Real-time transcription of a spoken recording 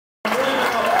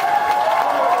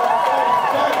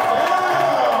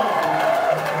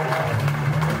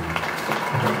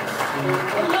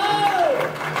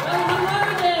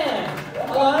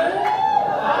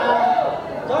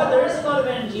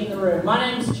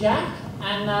Jack,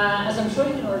 and as I'm sure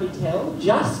you can already tell,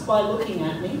 just by looking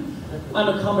at me, I'm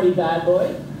a comedy bad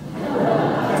boy.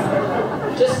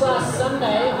 Just last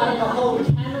Sunday, I had a whole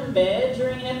camembert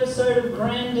during an episode of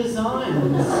Grand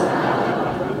Designs.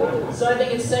 So I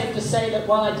think it's safe to say that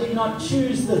while I did not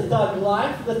choose the thug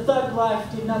life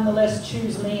did nonetheless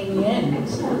choose me in the end.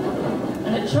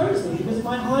 And it chose me because of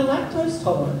my high lactose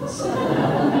tolerance.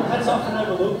 That's often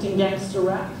overlooked in gangster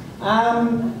rap.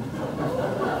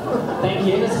 Thank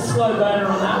you, there's a slow burner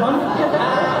on that one.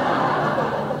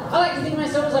 I like to think of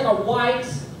myself as like a white,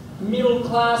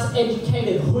 middle-class,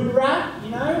 educated hood rat, you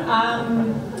know?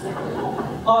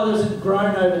 Oh, there's a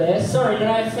groan over there. Sorry, did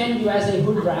I offend you as a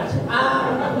hood rat?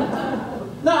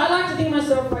 No, I like to think of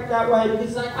myself like that way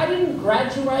because like I didn't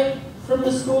graduate from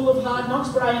the School of Hard Knocks,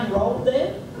 but I enrolled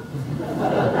there.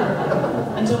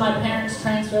 Until my parents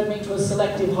transferred me to a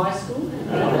selective high school.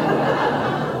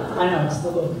 I know, it's the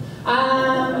look.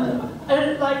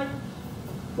 And like,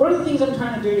 one of the things I'm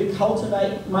trying to do to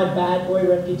cultivate my bad boy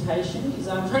reputation is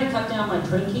I'm trying to cut down my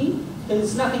drinking.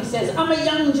 Because nothing says, I'm a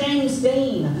young James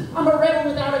Dean, I'm a rebel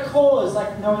without a cause,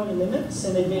 like knowing your limits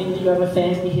and admitting that you have a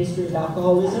family history of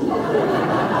alcoholism.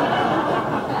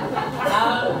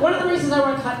 One of the reasons I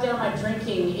want to cut down my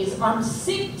drinking is I'm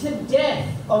sick to death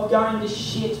of going to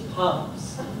shit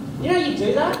pubs. You know you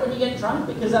do that when you get drunk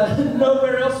because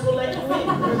nowhere else will let you in.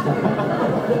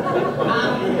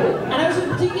 And I was a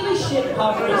particularly shit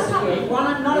pub recently, one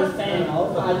I'm not a fan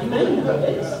of, you may know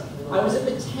it. I was at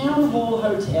the Town Hall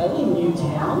Hotel in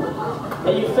Newtown.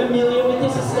 Are you familiar with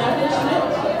this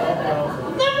establishment?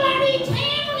 The bloody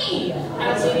Townie!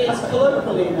 As it is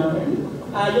colloquially known.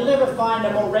 You'll never find a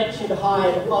more wretched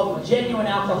hive of genuine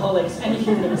alcoholics and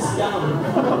human scum.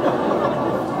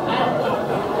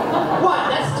 What,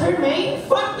 that's too mean?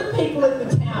 Fuck the people at the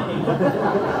Townie.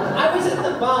 I was at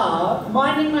the bar,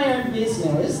 minding my own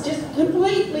business, just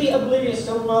completely oblivious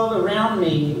to the world around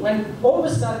me, when all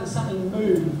of a sudden something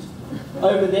moved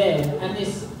over there, and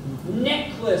this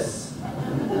necklace,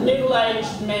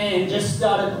 middle-aged man just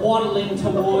started waddling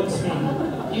towards me,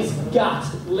 his gut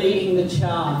leading the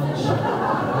charge.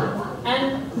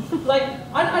 And, like,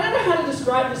 I don't know how to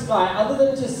describe this guy other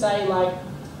than to say, like,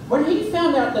 when he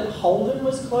found out that Holden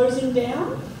was closing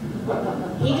down,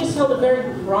 he just held a very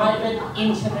private,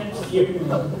 intimate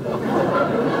funeral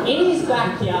in his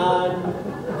backyard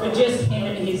for just him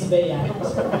and his V8.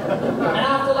 And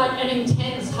after like an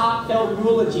intense, heartfelt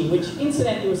eulogy, which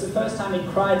incidentally was the first time he'd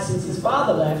cried since his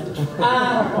father left, he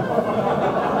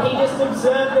just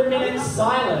observed a minute's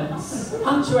silence,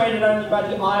 punctuated only by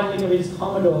the idling of his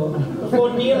Commodore,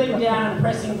 before kneeling down and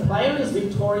pressing play on his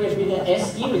Victoria Bitter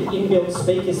Esky with inbuilt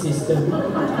speaker system.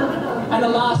 And the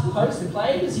last post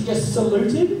played as he just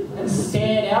saluted and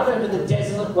stared out over the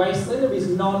desolate wasteland of his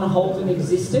non-Holden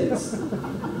existence,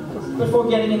 before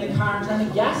getting in the car and trying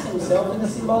to gas himself in the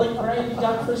symbolic grave he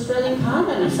dug for Australian car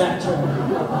manufacturing.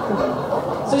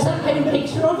 So is that a painted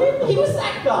picture of him? He was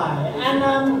that guy. And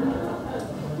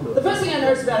the first thing I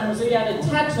noticed about him was that he had a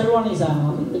tattoo on his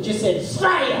arm that just said,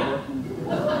 Australia!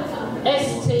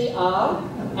 S-T-R-A-Y-A.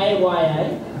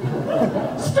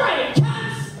 Australia,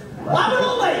 cunts! Love it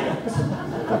or leave it!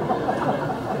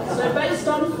 So based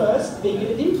on first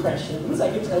bigoted impressions, I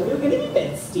could tell we were going to be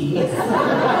besties.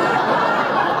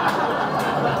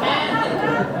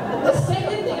 And the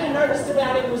second thing I noticed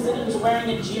about him was that he was wearing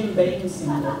a Jim Beam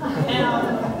symbol. Now,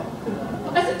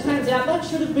 as it turns out, that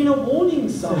should have been a warning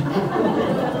sign.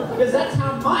 Because that's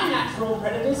how my natural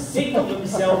predators signal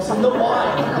themselves in the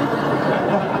wild.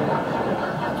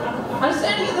 I'm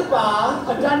standing at the bar,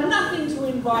 I've done nothing to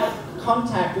invite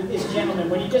contact with this gentleman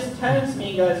when he just turns to me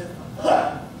and goes,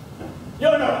 huh,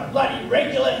 you're not a bloody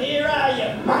regular here, are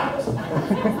you, mate?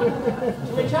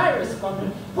 To which I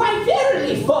responded, why,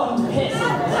 verily, fond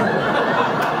peasant.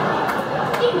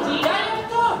 Indeed, I am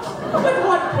not. But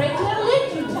what predator led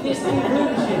you to this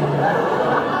conclusion?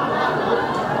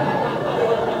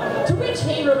 To which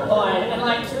he replied, and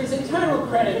like to his eternal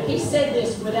credit, he said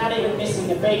this without even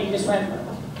missing a beat. He just went,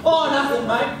 oh, nothing,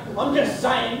 mate. I'm just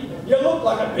saying, you look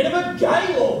like a bit of a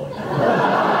gay lord.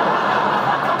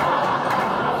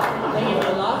 Thank you for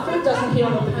the laughter. It doesn't heal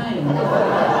the pain.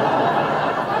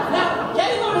 Now,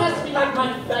 gay lord has to be like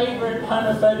my favourite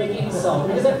homophobic insult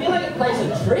because I feel like it plays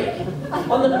a trick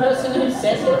on the person who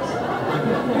says it.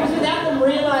 Because without them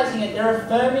realising it, they're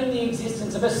affirming the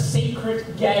existence of a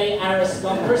secret gay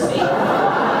aristocracy.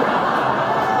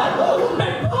 Like, oh,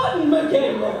 beg pardon, my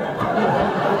gay lord.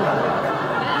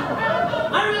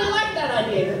 I really like that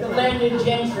idea that the land landed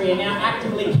gentry are now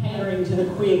actively catering to the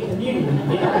queer community.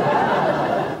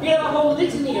 You have a whole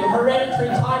litany of hereditary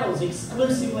titles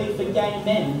exclusively for gay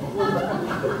men.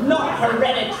 Not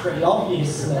hereditary,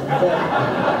 obviously, but you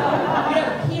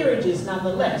have peerages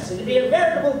nonetheless. It'd be a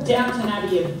veritable Downton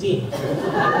Abbey of dick. You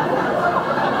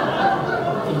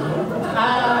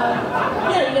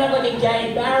could have like a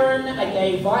gay baron, a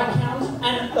gay viscount,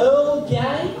 an earl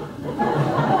gay.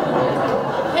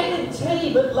 Hated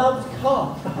tea but loved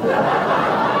cock.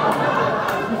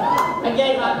 A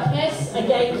gay marquess, a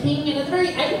gay king, and at the very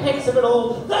apex of it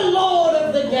all, the lord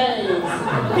of the gays.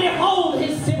 Behold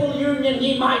his civil union,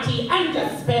 ye mighty, and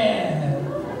despair.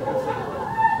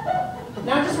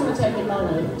 Now I just want to take a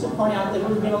moment to point out that it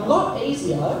would have been a lot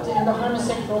easier to end a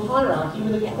homosexual hierarchy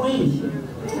with a queen.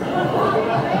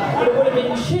 But it would have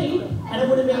been cheap, and it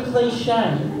would have been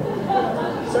cliché.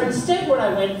 So instead what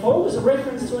I went for was a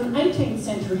reference to an 18th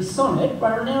century sonnet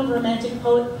by renowned romantic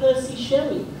poet Percy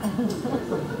Shelley.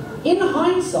 In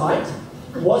hindsight,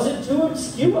 was it too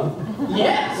obscure?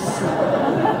 Yes.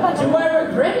 Do I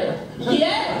regret it?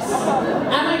 Yes.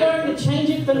 Am I going to change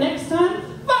it for next time?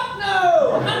 Fuck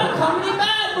no! I'm a comedy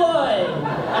bad boy!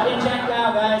 I've been Jack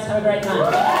Dow, guys. Have a great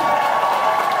night.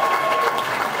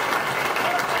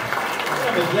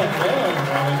 Jack Dow,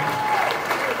 right?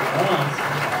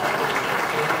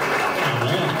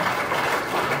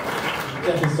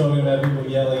 Jack is talking about people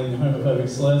yelling homophobic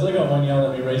slurs. I got one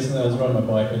yelled at me recently. I was riding my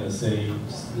bike in the city,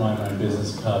 just minding my own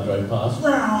business, a car drove past.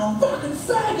 Round, fucking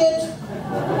faggot!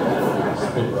 It's a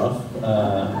bit rough.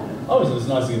 It was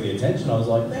nice to get the attention. I was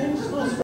like, man,